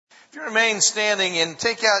If you remain standing and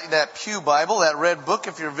take out that pew Bible, that red book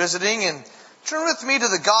if you're visiting, and turn with me to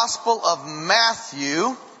the Gospel of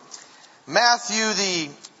Matthew. Matthew, the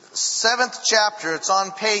 7th chapter. It's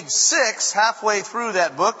on page 6, halfway through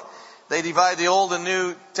that book. They divide the Old and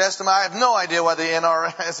New Testament. I have no idea why the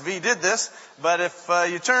NRSV did this, but if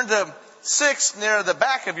you turn to 6 near the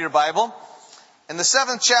back of your Bible, in the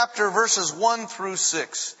 7th chapter, verses 1 through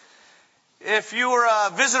 6. If you are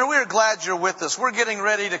a visitor, we are glad you're with us. We're getting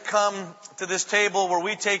ready to come to this table where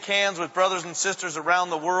we take hands with brothers and sisters around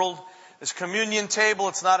the world. This communion table,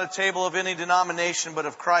 it's not a table of any denomination but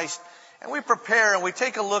of Christ. And we prepare and we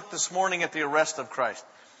take a look this morning at the arrest of Christ.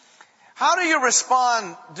 How do you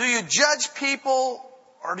respond? Do you judge people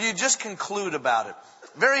or do you just conclude about it?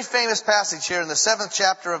 Very famous passage here in the 7th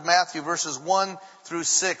chapter of Matthew, verses 1 through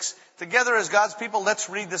 6. Together as God's people, let's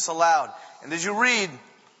read this aloud. And as you read,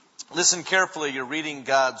 listen carefully, you're reading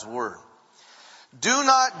God's Word. Do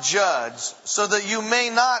not judge so that you may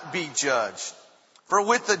not be judged. For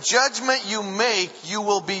with the judgment you make, you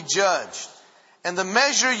will be judged. And the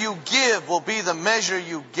measure you give will be the measure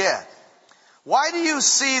you get. Why do you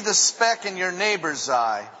see the speck in your neighbor's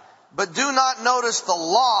eye, but do not notice the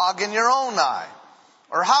log in your own eye?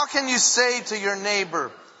 Or how can you say to your neighbor,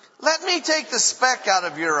 let me take the speck out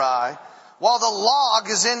of your eye, while the log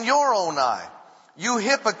is in your own eye? You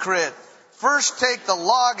hypocrite, first take the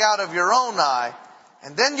log out of your own eye,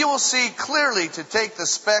 and then you will see clearly to take the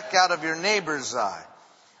speck out of your neighbor's eye.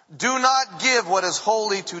 Do not give what is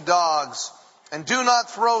holy to dogs, and do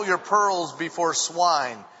not throw your pearls before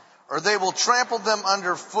swine, or they will trample them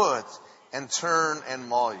underfoot and turn and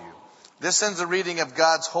maul you. This ends the reading of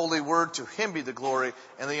God's holy word. To Him be the glory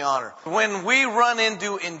and the honor. When we run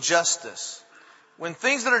into injustice, when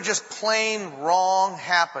things that are just plain wrong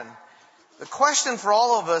happen, the question for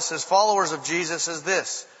all of us as followers of Jesus is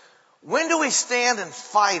this: when do we stand and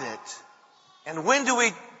fight it? And when do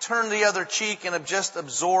we turn the other cheek and just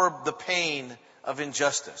absorb the pain of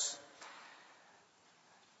injustice?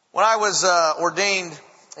 When I was ordained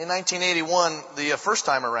in 1981, the first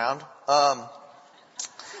time around,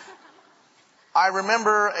 I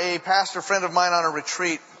remember a pastor friend of mine on a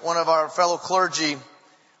retreat, one of our fellow clergy,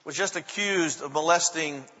 was just accused of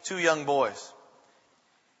molesting 2 young boys.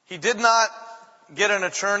 He did not get an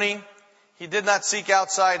attorney. He did not seek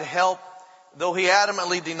outside help, though he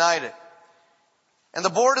adamantly denied it. And the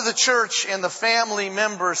board of the church and the family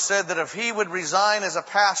members said that if he would resign as a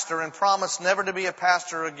pastor and promise never to be a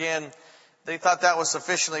pastor again, they thought that was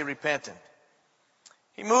sufficiently repentant.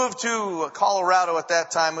 He moved to Colorado at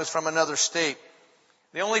that time. He was from another state.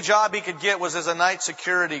 The only job he could get was as a night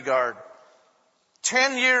security guard.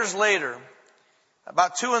 10 years later,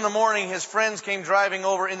 about 2 a.m, his friends came driving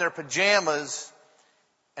over in their pajamas,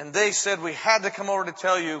 and they said, we had to come over to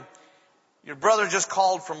tell you, your brother just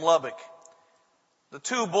called from Lubbock. The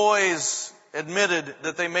 2 boys admitted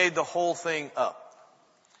that they made the whole thing up.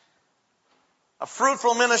 A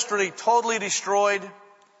fruitful ministry totally destroyed,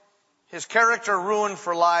 his character ruined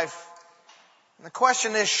for life. And the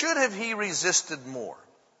question is, should have he resisted more?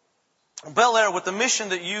 Bel Air, with the mission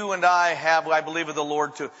that you and I have, I believe, of the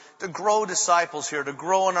Lord, to grow disciples here, to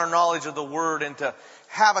grow in our knowledge of the Word, and to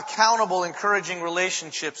have accountable, encouraging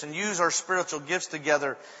relationships and use our spiritual gifts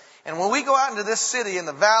together. And when we go out into this city, in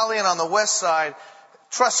the valley and on the west side,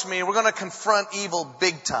 trust me, we're going to confront evil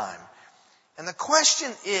big time. And the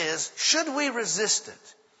question is, should we resist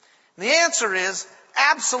it? And the answer is,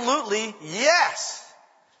 absolutely yes.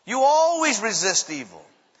 You always resist evil.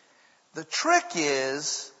 The trick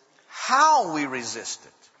is how we resist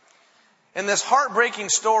it. In this heartbreaking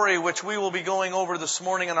story, which we will be going over this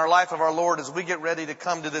morning in our life of our Lord as we get ready to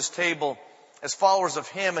come to this table as followers of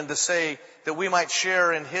Him and to say that we might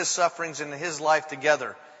share in His sufferings and His life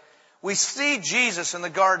together. We see Jesus in the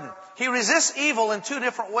garden. He resists evil in 2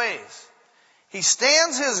 different ways. He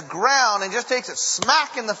stands his ground and just takes it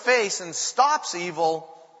smack in the face and stops evil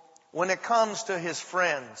when it comes to his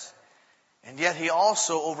friends. And yet He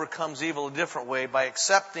also overcomes evil a different way by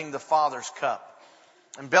accepting the Father's cup.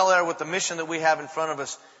 And Bel Air, with the mission that we have in front of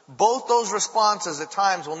us, both those responses at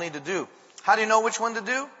times we'll need to do. How do you know which one to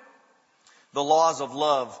do? The laws of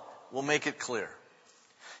love will make it clear.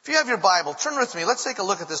 If you have your Bible, turn with me. Let's take a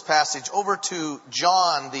look at this passage over to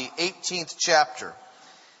John, the 18th chapter.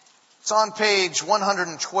 It's on page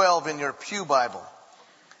 112 in your pew Bible.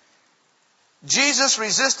 Jesus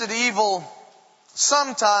resisted evil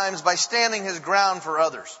sometimes by standing his ground for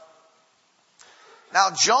others. Now,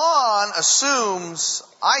 John assumes,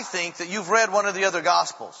 I think, that you've read one of the other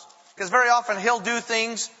Gospels. Because very often he'll do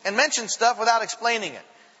things and mention stuff without explaining it.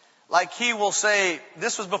 Like he will say,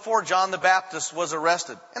 this was before John the Baptist was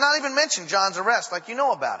arrested. And not even mention John's arrest, like you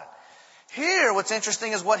know about it. Here, what's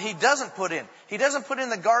interesting is what he doesn't put in. He doesn't put in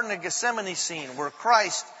the Garden of Gethsemane scene where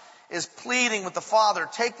Christ is pleading with the Father,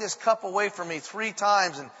 take this cup away from me 3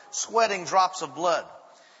 times and sweating drops of blood.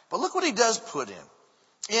 But look what he does put in.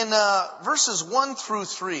 In verses 1 through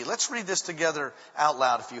 3, let's read this together out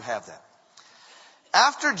loud if you have that.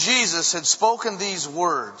 After Jesus had spoken these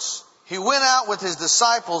words, he went out with his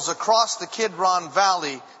disciples across the Kidron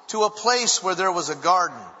Valley to a place where there was a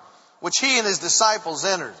garden, which he and his disciples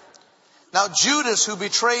entered. Now Judas, who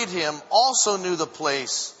betrayed him, also knew the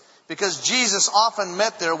place, because Jesus often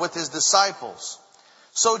met there with his disciples.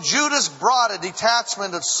 So Judas brought a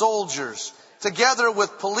detachment of soldiers, together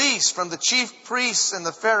with police from the chief priests and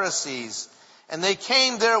the Pharisees, and they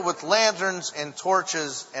came there with lanterns and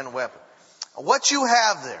torches and weapons. What you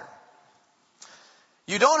have there,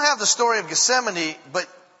 you don't have the story of Gethsemane, but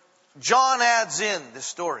John adds in this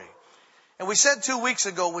story. And we said 2 weeks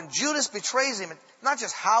ago, when Judas betrays him, not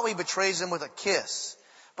just how he betrays him with a kiss,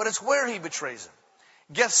 but it's where he betrays him.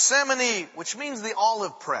 Gethsemane, which means the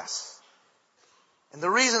olive press. And the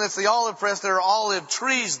reason it's the olive press, there are olive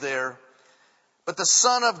trees there. But the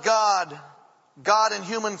Son of God, God in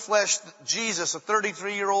human flesh, Jesus, a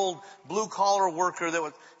 33-year-old blue-collar worker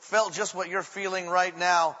that felt just what you're feeling right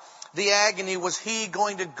now. The agony, was he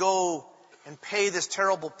going to go and pay this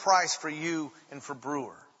terrible price for you and for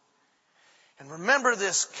Brewer? And remember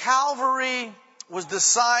this, Calvary was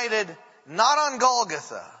decided not on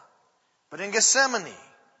Golgotha, but in Gethsemane.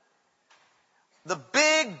 The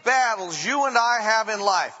big battles you and I have in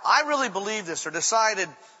life, I really believe this, are decided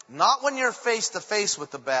not when you're face to face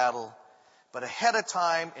with the battle, but ahead of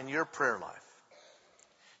time in your prayer life.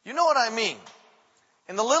 You know what I mean?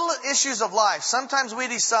 In the little issues of life, sometimes we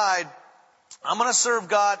decide, I'm going to serve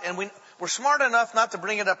God, and we're smart enough not to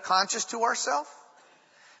bring it up conscious to ourselves.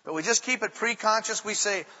 But we just keep it pre-conscious. We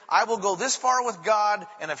say, I will go this far with God,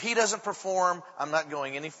 and if He doesn't perform, I'm not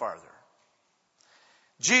going any farther.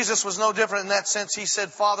 Jesus was no different in that sense. He said,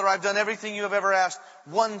 Father, I've done everything you have ever asked.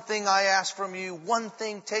 One thing I ask from you. One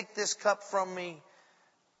thing, take this cup from me.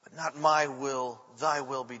 But not my will, thy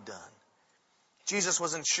will be done. Jesus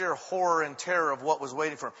was in sheer horror and terror of what was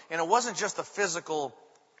waiting for him. And it wasn't just the physical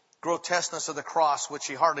grotesqueness of the cross, which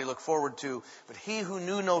he hardly looked forward to, but he who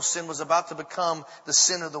knew no sin was about to become the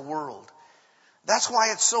sin of the world. That's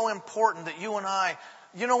why it's so important that you and I,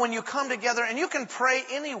 when you come together, and you can pray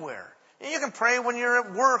anywhere. You can pray when you're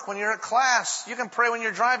at work, when you're at class. You can pray when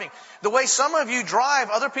you're driving. The way some of you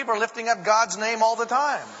drive, other people are lifting up God's name all the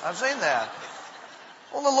time. I've seen that.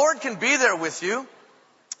 Well, the Lord can be there with you.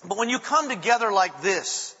 But when you come together like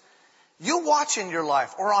this, you watch in your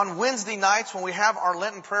life, or on Wednesday nights when we have our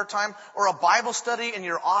Lenten prayer time, or a Bible study in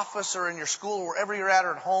your office or in your school, wherever you're at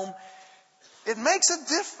or at home, it makes a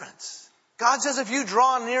difference. God says, if you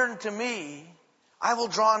draw near to me, I will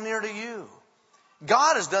draw near to you.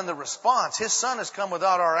 God has done the response. His Son has come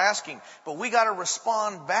without our asking, but we got to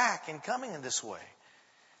respond back in coming in this way.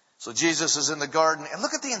 So Jesus is in the garden, and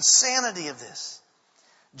look at the insanity of this.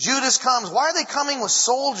 Judas comes. Why are they coming with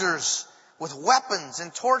soldiers, with weapons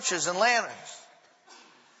and torches and lanterns?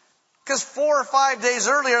 Because 4 or 5 days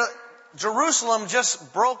earlier, Jerusalem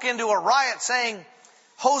just broke into a riot saying,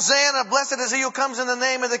 Hosanna, blessed is he who comes in the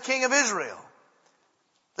name of the King of Israel.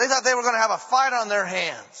 They thought they were going to have a fight on their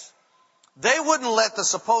hands. They wouldn't let the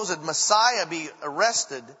supposed Messiah be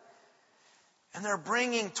arrested. And they're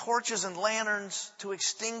bringing torches and lanterns to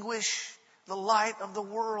extinguish the light of the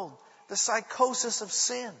world. The psychosis of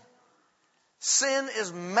sin. Sin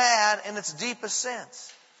is mad in its deepest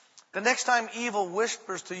sense. The next time evil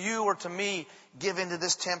whispers to you or to me, give into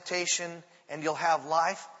this temptation and you'll have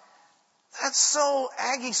life. That's so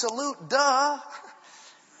Aggie salute, duh.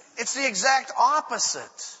 It's the exact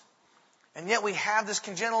opposite. And yet we have this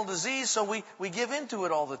congenital disease, so we give into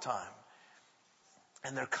it all the time.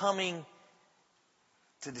 And they're coming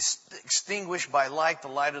to extinguish by light the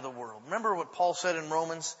light of the world. Remember what Paul said in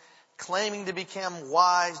Romans? Claiming to become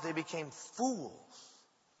wise, they became fools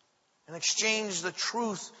and exchanged the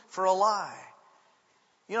truth for a lie.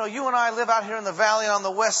 You and I live out here in the valley on the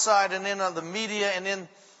west side, and in the media, and in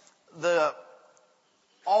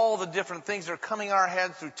all the different things that are coming our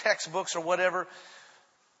head through textbooks or whatever.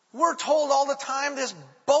 We're told all the time this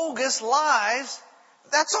bogus lies.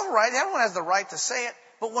 That's all right. Everyone has the right to say it.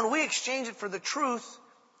 But when we exchange it for the truth,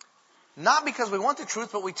 not because we want the truth,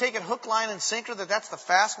 but we take it hook, line, and sinker, that's the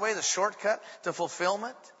fast way, the shortcut to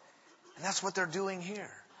fulfillment. And that's what they're doing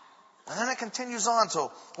here. And then it continues on.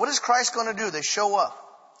 So what is Christ going to do? They show up.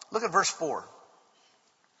 Look at verse 4. In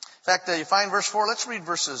fact, you find verse 4. Let's read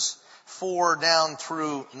verses 4 down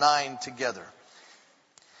through 9 together.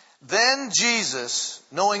 Then Jesus,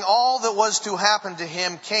 knowing all that was to happen to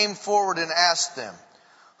him, came forward and asked them,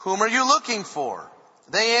 "Whom are you looking for?"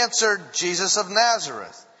 They answered, "Jesus of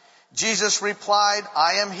Nazareth." Jesus replied,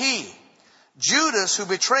 "I am he." Judas, who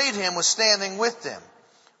betrayed him, was standing with them.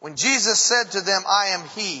 When Jesus said to them, "I am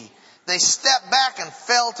he," they stepped back and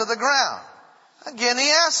fell to the ground. Again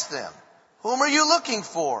he asked them, "Whom are you looking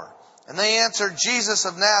for?" And they answered, "Jesus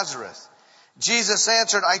of Nazareth." Jesus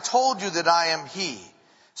answered, "I told you that I am he.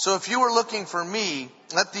 So if you were looking for me,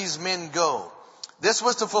 let these men go." This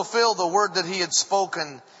was to fulfill the word that he had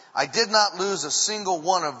spoken, "I did not lose a single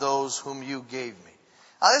one of those whom you gave me."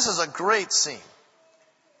 Now this is a great scene.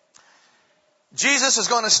 Jesus is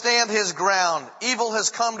going to stand his ground. Evil has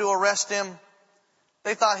come to arrest him.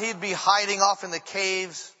 They thought he'd be hiding off in the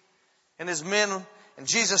caves. And his men, and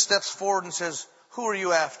Jesus steps forward and says, "Who are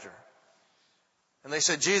you after?" And they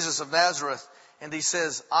said, "Jesus of Nazareth." And he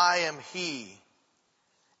says, "I am he."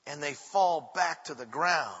 And they fall back to the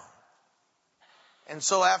ground. And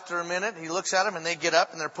so after a minute, he looks at them and they get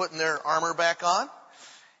up and they're putting their armor back on.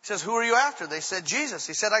 He says, "Who are you after?" They said, "Jesus."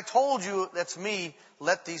 He said, "I told you that's me.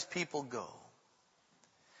 Let these people go."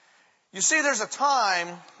 You see, there's a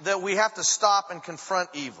time that we have to stop and confront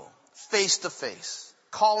evil face to face.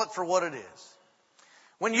 Call it for what it is.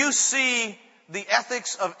 When you see the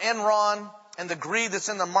ethics of Enron and the greed that's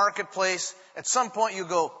in the marketplace, at some point you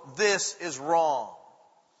go, "This is wrong."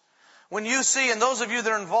 When you see, and those of you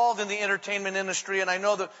that are involved in the entertainment industry, and I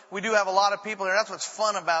know that we do have a lot of people there, that's what's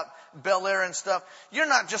fun about Bel Air and stuff. You're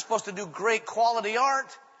not just supposed to do great quality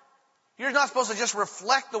art. You're not supposed to just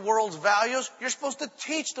reflect the world's values. You're supposed to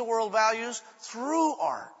teach the world values through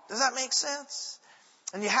art. Does that make sense?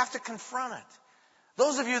 And you have to confront it.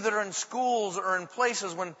 Those of you that are in schools or in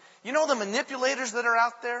places when, you know the manipulators that are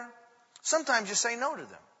out there? Sometimes you say no to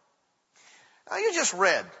them. Now you just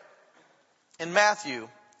read in Matthew,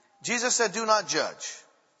 Jesus said, "Do not judge.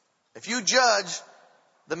 If you judge,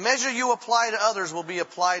 the measure you apply to others will be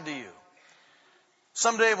applied to you."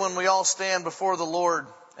 Someday when we all stand before the Lord,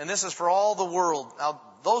 and this is for all the world. Now,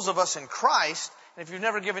 those of us in Christ, and if you've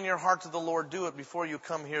never given your heart to the Lord, do it before you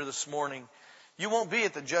come here this morning. You won't be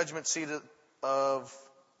at the judgment seat of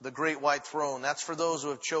the great white throne. That's for those who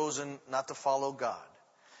have chosen not to follow God.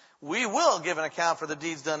 We will give an account for the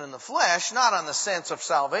deeds done in the flesh, not on the sense of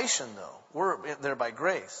salvation, though. We're there by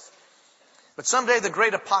grace. But someday the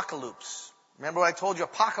great apocalypse. Remember what I told you?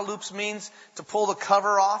 Apocalypse means to pull the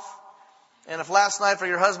cover off. And if last night for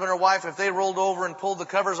your husband or wife, if they rolled over and pulled the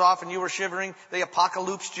covers off and you were shivering, they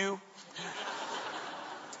apocalypsed you.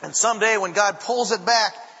 And someday when God pulls it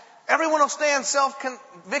back, everyone will stand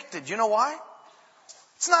self-convicted. You know why?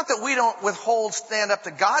 It's not that we don't stand up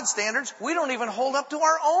to God's standards. We don't even hold up to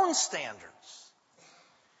our own standards.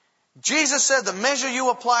 Jesus said the measure you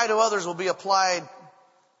apply to others will be applied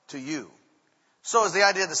to you. So is the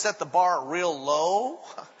idea to set the bar real low?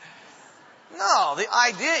 No, the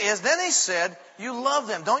idea is, then he said, you love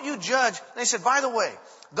them. Don't you judge. And he said, by the way,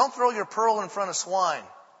 don't throw your pearl in front of swine.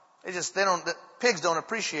 Pigs don't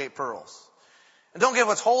appreciate pearls. And don't give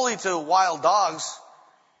what's holy to wild dogs.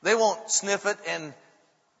 They won't sniff it and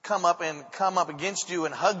come up against you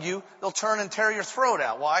and hug you. They'll turn and tear your throat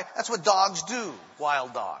out. Why? That's what dogs do,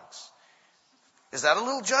 wild dogs. Is that a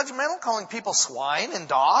little judgmental, calling people swine and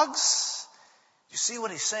dogs? You see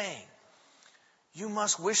what he's saying? You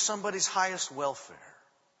must wish somebody's highest welfare.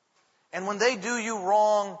 And when they do you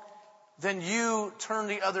wrong, then you turn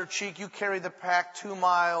the other cheek. You carry the pack 2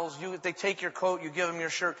 miles. They take your coat. You give them your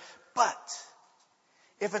shirt. But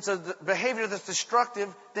if it's a behavior that's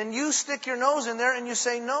destructive, then you stick your nose in there and you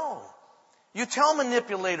say no. You tell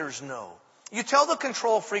manipulators no. You tell the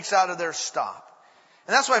control freaks out of there, stop.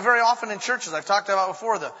 And that's why very often in churches, I've talked about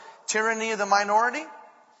before, the tyranny of the minority.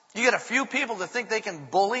 You get a few people that think they can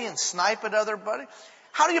bully and snipe at everybody.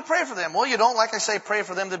 How do you pray for them? Well, you don't, like I say, pray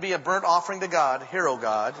for them to be a burnt offering to God, hero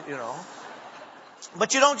God, you know.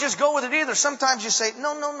 But you don't just go with it either. Sometimes you say,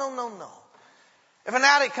 no. If an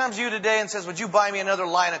addict comes to you today and says, would you buy me another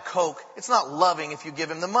line of Coke? It's not loving if you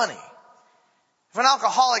give him the money. If an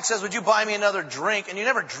alcoholic says, would you buy me another drink? And you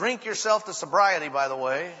never drink yourself to sobriety, by the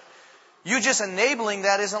way. You just enabling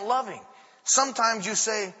that isn't loving. Sometimes you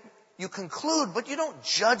say, you conclude, but you don't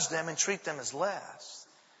judge them and treat them as less.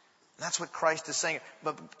 And that's what Christ is saying.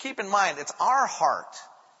 But keep in mind, it's our heart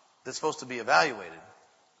that's supposed to be evaluated.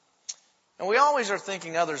 And we always are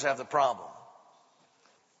thinking others have the problem.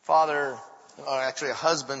 A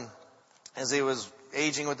husband, as he was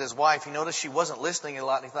aging with his wife, he noticed she wasn't listening a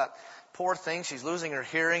lot. And he thought, poor thing, she's losing her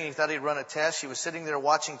hearing. He thought he'd run a test. She was sitting there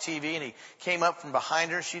watching TV, and he came up from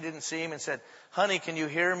behind her. She didn't see him and said, honey, can you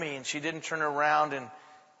hear me? And she didn't turn around, and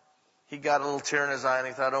he got a little tear in his eye and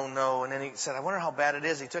he thought, oh no. And then he said, I wonder how bad it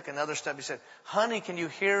is. He took another step. He said, honey, can you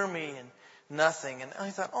hear me? And nothing. And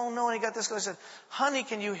he thought, oh no. And he got this guy. He said, honey,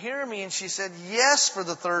 can you hear me? And she said, yes, for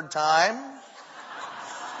the third time.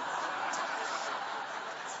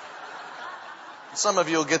 Some of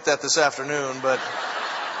you will get that this afternoon, but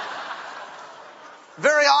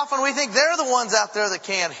very often we think they're the ones out there that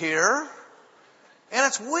can't hear. And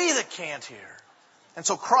it's we that can't hear. And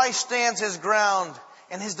so Christ stands his ground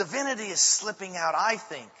and his divinity is slipping out, I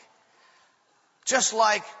think. Just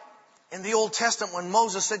like in the Old Testament when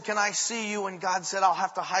Moses said, can I see you? And God said, I'll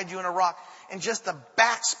have to hide you in a rock. And just the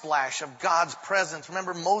backsplash of God's presence.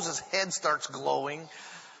 Remember, Moses' head starts glowing.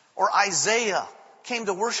 Or Isaiah came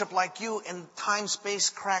to worship like you and time space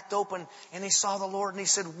cracked open and he saw the Lord and he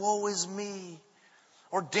said, woe is me.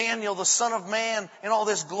 Or Daniel, the Son of Man, in all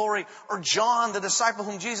this glory. Or John, the disciple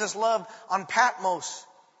whom Jesus loved on Patmos.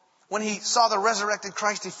 When he saw the resurrected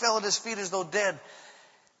Christ, he fell at his feet as though dead.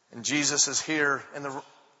 And Jesus is here. And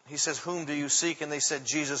he says, whom do you seek? And they said,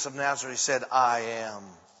 Jesus of Nazareth. He said, I am.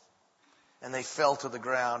 And they fell to the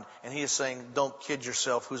ground. And he is saying, don't kid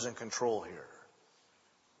yourself, who's in control here?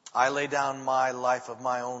 I lay down my life of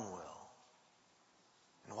my own will.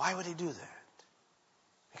 And why would he do that?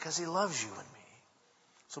 Because he loves you and me.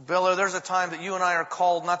 So, Bella, there's a time that you and I are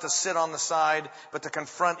called not to sit on the side, but to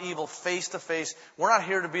confront evil face to face. We're not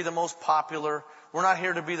here to be the most popular. We're not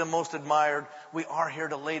here to be the most admired. We are here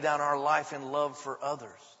to lay down our life in love for others.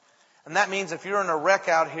 And that means if you're in a wreck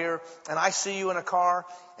out here and I see you in a car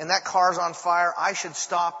and that car's on fire, I should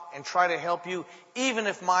stop and try to help you. Even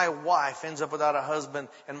if my wife ends up without a husband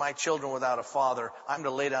and my children without a father, I'm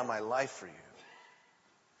to lay down my life for you.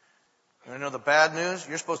 And you know the bad news?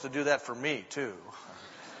 You're supposed to do that for me too.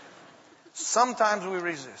 Sometimes we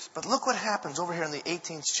resist. But look what happens over here in the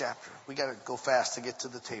 18th chapter. We got to go fast to get to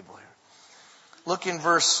the table here. Look in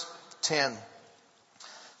verse 10.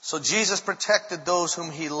 So Jesus protected those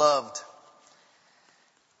whom he loved.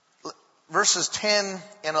 Verses 10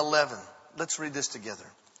 and 11. Let's read this together.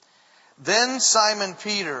 Then Simon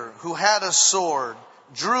Peter, who had a sword,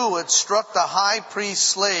 drew it, struck the high priest's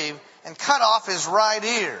slave, and cut off his right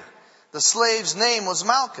ear. The slave's name was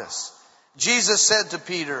Malchus. Jesus said to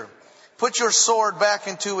Peter, put your sword back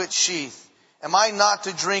into its sheath. Am I not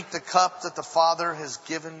to drink the cup that the Father has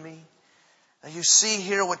given me? Now you see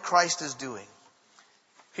here what Christ is doing.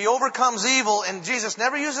 He overcomes evil, and Jesus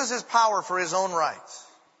never uses his power for his own rights.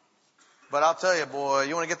 But I'll tell you, boy,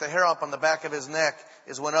 you want to get the hair up on the back of his neck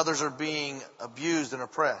is when others are being abused and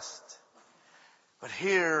oppressed. But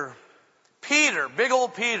here, Peter, big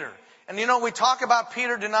old Peter. And you know, we talk about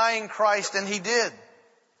Peter denying Christ, and he did.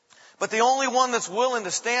 But the only one that's willing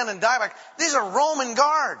to stand and die by, these are Roman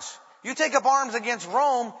guards. You take up arms against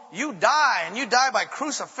Rome, you die, and you die by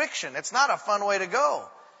crucifixion. It's not a fun way to go.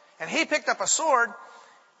 And he picked up a sword,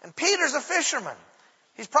 and Peter's a fisherman.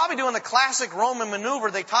 He's probably doing the classic Roman maneuver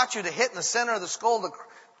they taught you to hit in the center of the skull.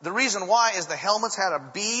 The reason why is the helmets had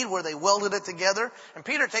a bead where they welded it together. And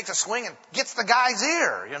Peter takes a swing and gets the guy's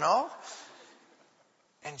ear, you know.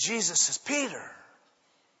 And Jesus says, Peter.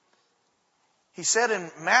 He said in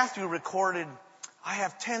Matthew recorded, I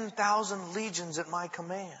have 10,000 legions at my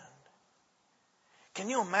command. Can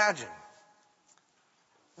you imagine?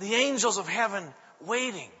 The angels of heaven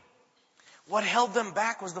waiting. What held them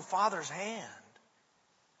back was the Father's hand.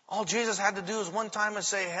 All Jesus had to do is one time and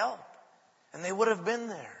say help. And they would have been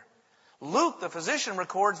there. Luke, the physician,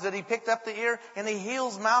 records that he picked up the ear and he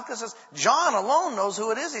heals Malchus. John alone knows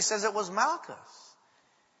who it is. He says it was Malchus.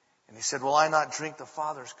 And he said, will I not drink the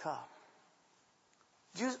Father's cup?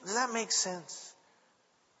 Does that make sense?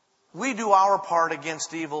 We do our part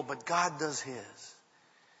against evil, but God does his.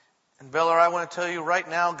 And Bella, I want to tell you right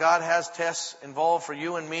now, God has tests involved for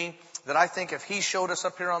you and me that I think if he showed us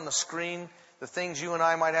up here on the screen, the things you and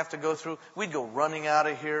I might have to go through, we'd go running out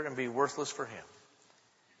of here and be worthless for him.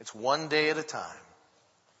 It's one day at a time.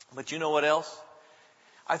 But you know what else?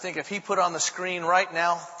 I think if he put on the screen right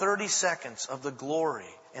now 30 seconds of the glory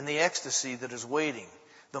and the ecstasy that is waiting,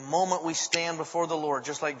 the moment we stand before the Lord,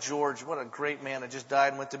 just like George, what a great man that just died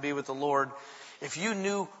and went to be with the Lord. If you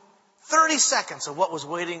knew 30 seconds of what was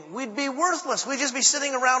waiting, we'd be worthless. We'd just be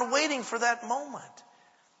sitting around waiting for that moment.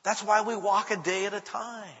 That's why we walk a day at a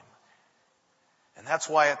time. And that's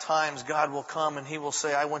why at times God will come and he will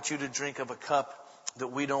say, I want you to drink of a cup that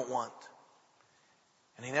we don't want.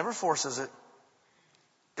 And he never forces it.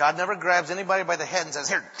 God never grabs anybody by the head and says,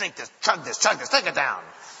 here, drink this, chug this, take it down.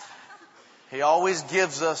 He always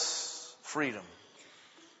gives us freedom.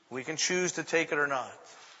 We can choose to take it or not.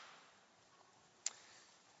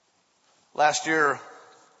 Last year,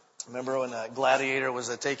 remember when Gladiator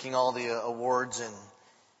was taking all the awards, and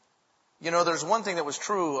You know, there's one thing that was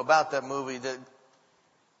true about that movie, that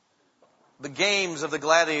the games of the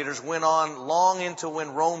gladiators went on long into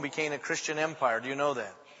when Rome became a Christian empire. Do you know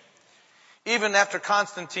that? Even after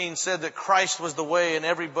Constantine said that Christ was the way and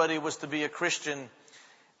everybody was to be a Christian.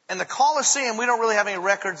 And the Colosseum, we don't really have any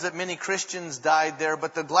records that many Christians died there,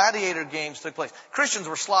 but the gladiator games took place. Christians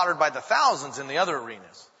were slaughtered by the thousands in the other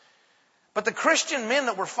arenas. But the Christian men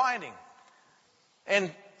that were fighting,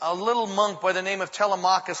 and a little monk by the name of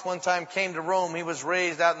Telemachus one time came to Rome. He was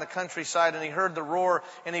raised out in the countryside and he heard the roar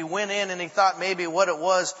and he went in and he thought maybe what it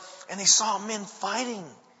was. And he saw men fighting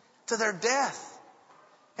to their death.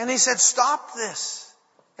 And he said, stop this.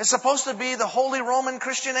 It's supposed to be the Holy Roman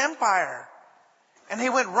Christian Empire. And he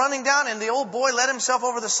went running down and the old boy let himself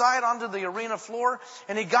over the side onto the arena floor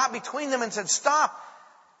and he got between them and said, stop.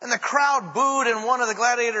 And the crowd booed and one of the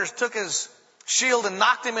gladiators took his shield and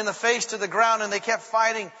knocked him in the face to the ground and they kept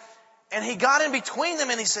fighting. And he got in between them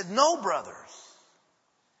and he said, no, brothers.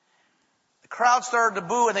 The crowd started to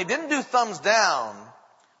boo and they didn't do thumbs down.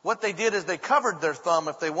 What they did is they covered their thumb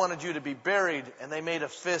if they wanted you to be buried, and they made a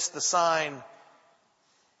fist, the sign,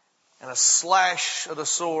 and a slash of the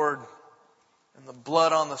sword, and the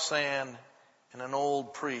blood on the sand, and an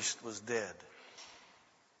old priest was dead.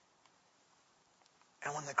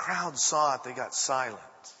 And when the crowd saw it, they got silent.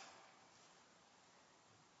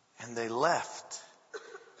 And they left.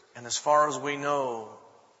 And as far as we know,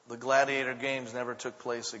 the gladiator games never took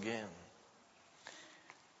place again.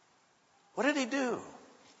 What did he do?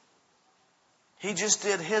 He just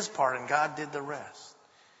did his part and God did the rest.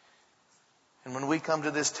 And when we come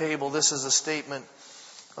to this table, this is a statement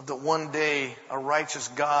of that one day a righteous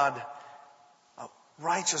God,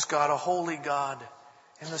 a holy God,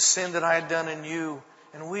 and the sin that I had done in you,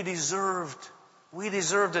 and we deserved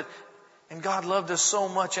it. And God loved us so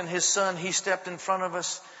much, and His Son, He stepped in front of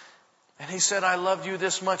us and He said, I loved you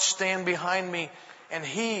this much, stand behind me. And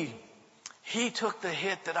He took the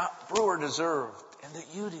hit that Brewer deserved and that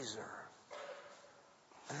you deserve.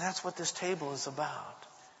 And that's what this table is about.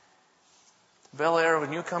 Bel Air,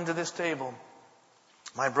 when you come to this table,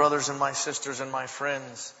 my brothers and my sisters and my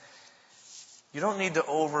friends, you don't need to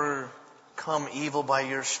overcome evil by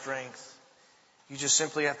your strength. You just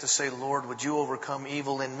simply have to say, Lord, would you overcome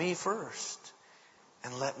evil in me first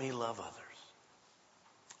and let me love others?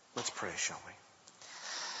 Let's pray, shall we?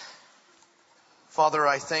 Father,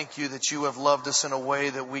 I thank you that you have loved us in a way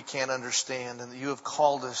that we can't understand and that you have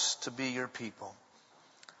called us to be your people.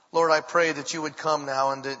 Lord, I pray that you would come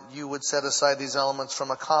now and that you would set aside these elements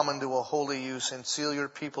from a common to a holy use and seal your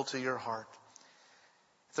people to your heart.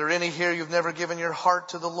 If there are any here you've never given your heart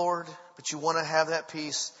to the Lord, but you want to have that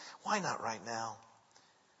peace, why not right now?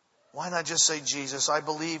 Why not just say, Jesus, I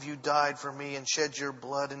believe you died for me and shed your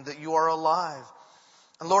blood and that you are alive.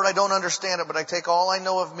 And Lord, I don't understand it, but I take all I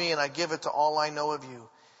know of me and I give it to all I know of you.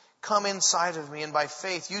 Come inside of me and by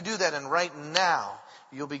faith you do that, and right now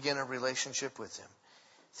you'll begin a relationship with Him.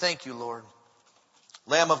 Thank you, Lord.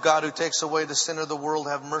 Lamb of God who takes away the sin of the world,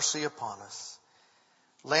 have mercy upon us.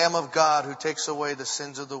 Lamb of God who takes away the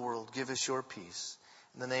sins of the world, give us your peace.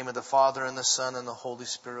 In the name of the Father and the Son and the Holy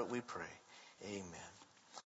Spirit we pray. Amen.